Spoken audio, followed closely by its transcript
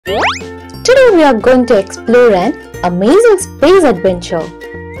Today we are going to explore an amazing space adventure.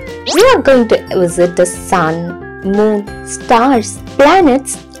 We are going to visit the sun, moon, stars,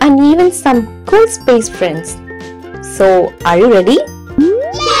 planets and even some cool space friends. So, are you ready?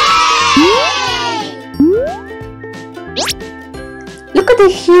 Look at the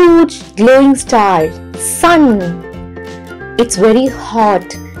huge glowing star, sun. It's very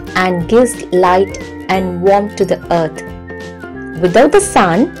hot and gives light and warmth to the earth. Without the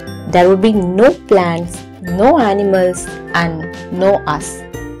sun, there would be no plants, no animals and no us.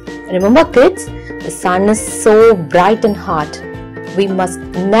 Remember kids, the sun is so bright and hot. We must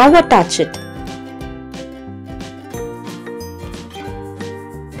never touch it.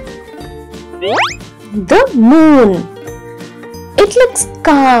 The moon. It looks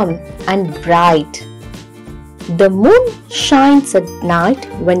calm and bright. The moon shines at night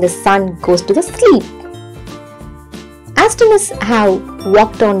when the sun goes to the sleep. Astronauts have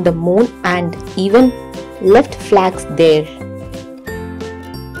walked on the moon and even left flags there.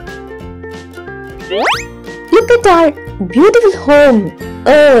 Look at our beautiful home,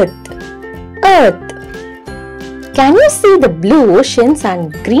 Earth. Can you see the blue oceans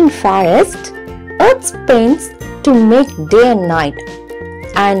and green forest? Earth spins to make day and night,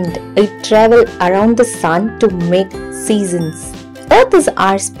 and it travels around the sun to make seasons. Earth is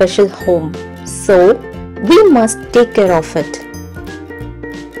our special home, so we must take care of it.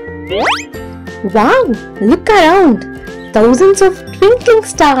 Wow, look around! Thousands of twinkling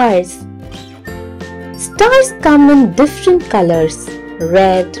stars. Stars come in different colors: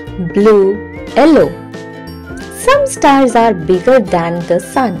 red, blue, yellow. Some stars are bigger than the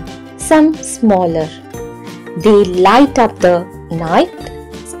sun, some smaller. They light up the night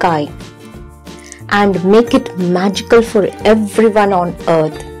sky and make it magical for everyone on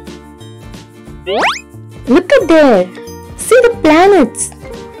Earth. Look at there! See the planets!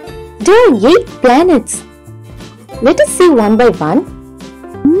 There are 8 planets. Let us see one by one.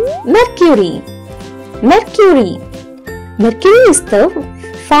 Mercury. Mercury is the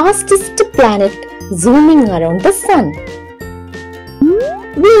fastest planet zooming around the sun.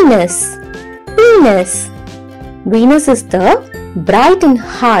 Venus is the bright and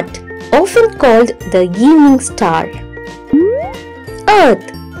hot, often called the evening star.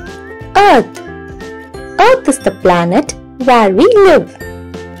 Earth is the planet where we live.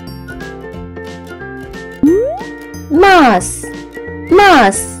 Mars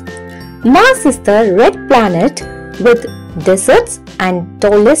is the red planet with deserts and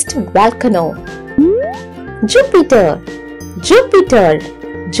tallest volcano. Jupiter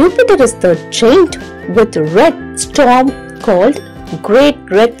is the giant with red storm called Great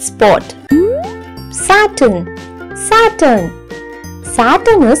Red Spot. Saturn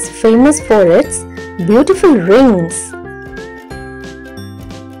is famous for its beautiful rings.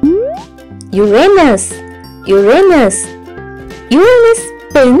 Uranus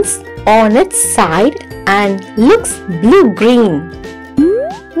spins on its side and looks blue-green.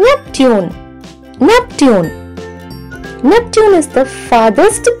 Neptune is the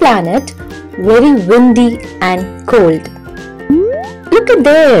farthest planet, very windy and cold. Look at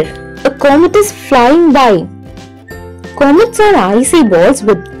there, a comet is flying by. Comets are icy balls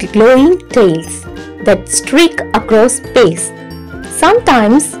with glowing tails that streak across space.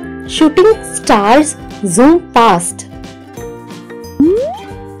 Sometimes shooting stars zoom past.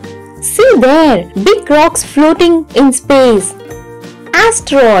 See there, big rocks floating in space.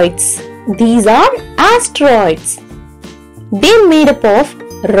 Asteroids. These are asteroids. They're made up of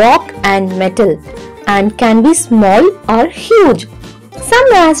rock and metal and can be small or huge.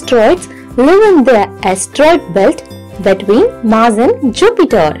 Some asteroids live in the asteroid belt between Mars and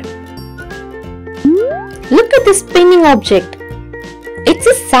Jupiter. Look at the spinning object. It's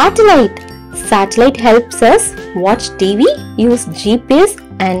a satellite. Satellite helps us watch TV, use GPS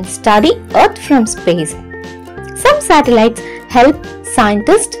and study Earth from space. Some satellites help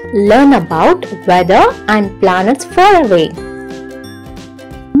scientists learn about weather and planets far away.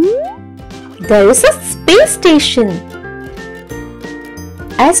 There is a space station.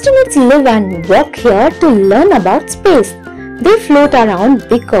 Astronauts live and work here to learn about space. They float around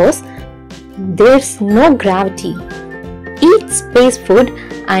because there's no gravity, eat space food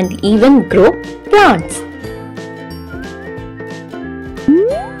and even grow plants.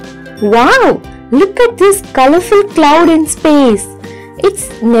 Wow! Look at this colorful cloud in space. It's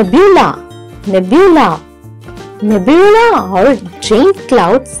nebula. Nebula are giant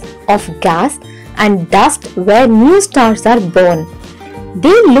clouds of gas and dust where new stars are born.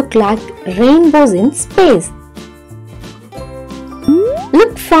 They look like rainbows in space.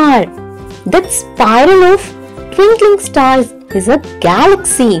 Look far. That spiral of twinkling stars is a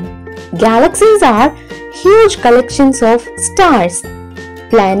galaxy. Galaxies are huge collections of stars,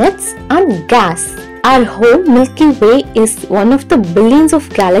 planets and gas. Our whole Milky Way is one of the billions of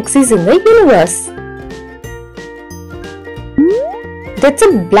galaxies in the universe. That's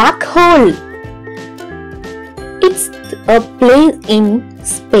a black hole. It's a place in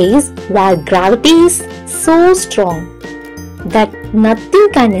space where gravity is so strong that nothing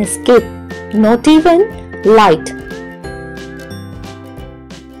can escape, not even light.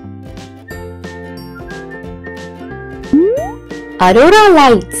 Aurora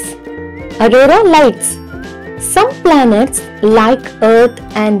lights. Aurora lights. Some planets like Earth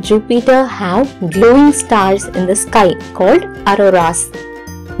and Jupiter have glowing stars in the sky called auroras.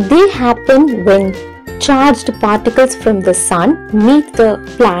 They happen when charged particles from the sun meet the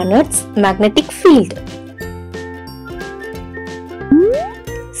planet's magnetic field.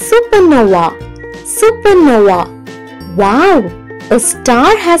 Supernova. Supernova. Wow! A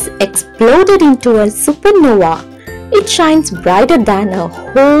star has exploded into a supernova. It shines brighter than a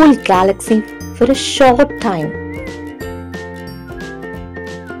whole galaxy for a short time.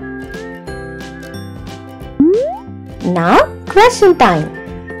 Now, question time.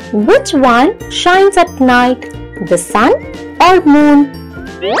 Which one shines at night? The sun or moon?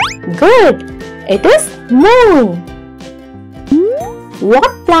 Good! It is moon. What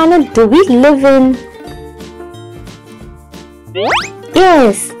planet do we live in?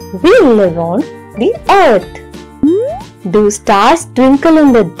 Yes, we live on the Earth. Do stars twinkle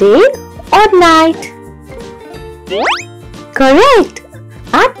in the day or night? Correct!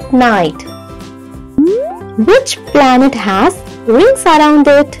 At night. Which planet has rings around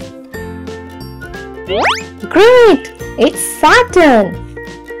it? Great! It's Saturn.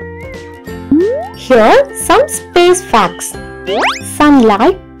 Here some space facts.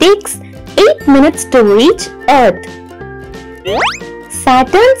 Sunlight takes 8 minutes to reach Earth.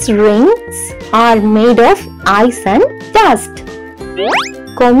 Saturn's rings are made of ice and dust.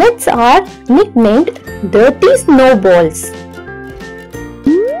 Comets are nicknamed dirty snowballs.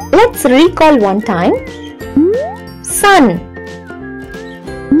 Let's recall one time. Sun,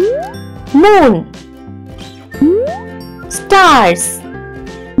 Moon, Stars,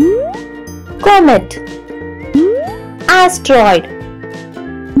 Comet, Asteroid,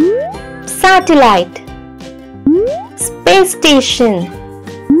 Satellite, Space Station,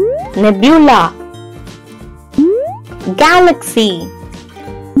 Nebula, Galaxy,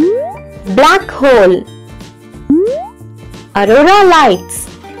 Black Hole, Aurora Lights,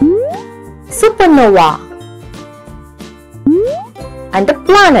 Supernova, and the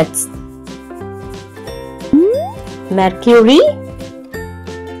planets. Mercury,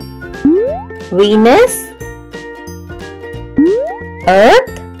 Venus,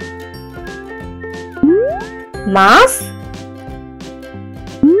 Earth, Mars,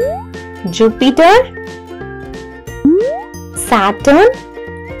 Jupiter, Saturn,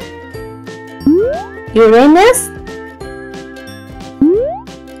 Uranus,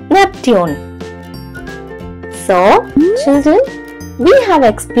 Neptune. So, children, we have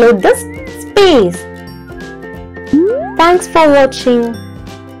explored the space. Thanks for watching.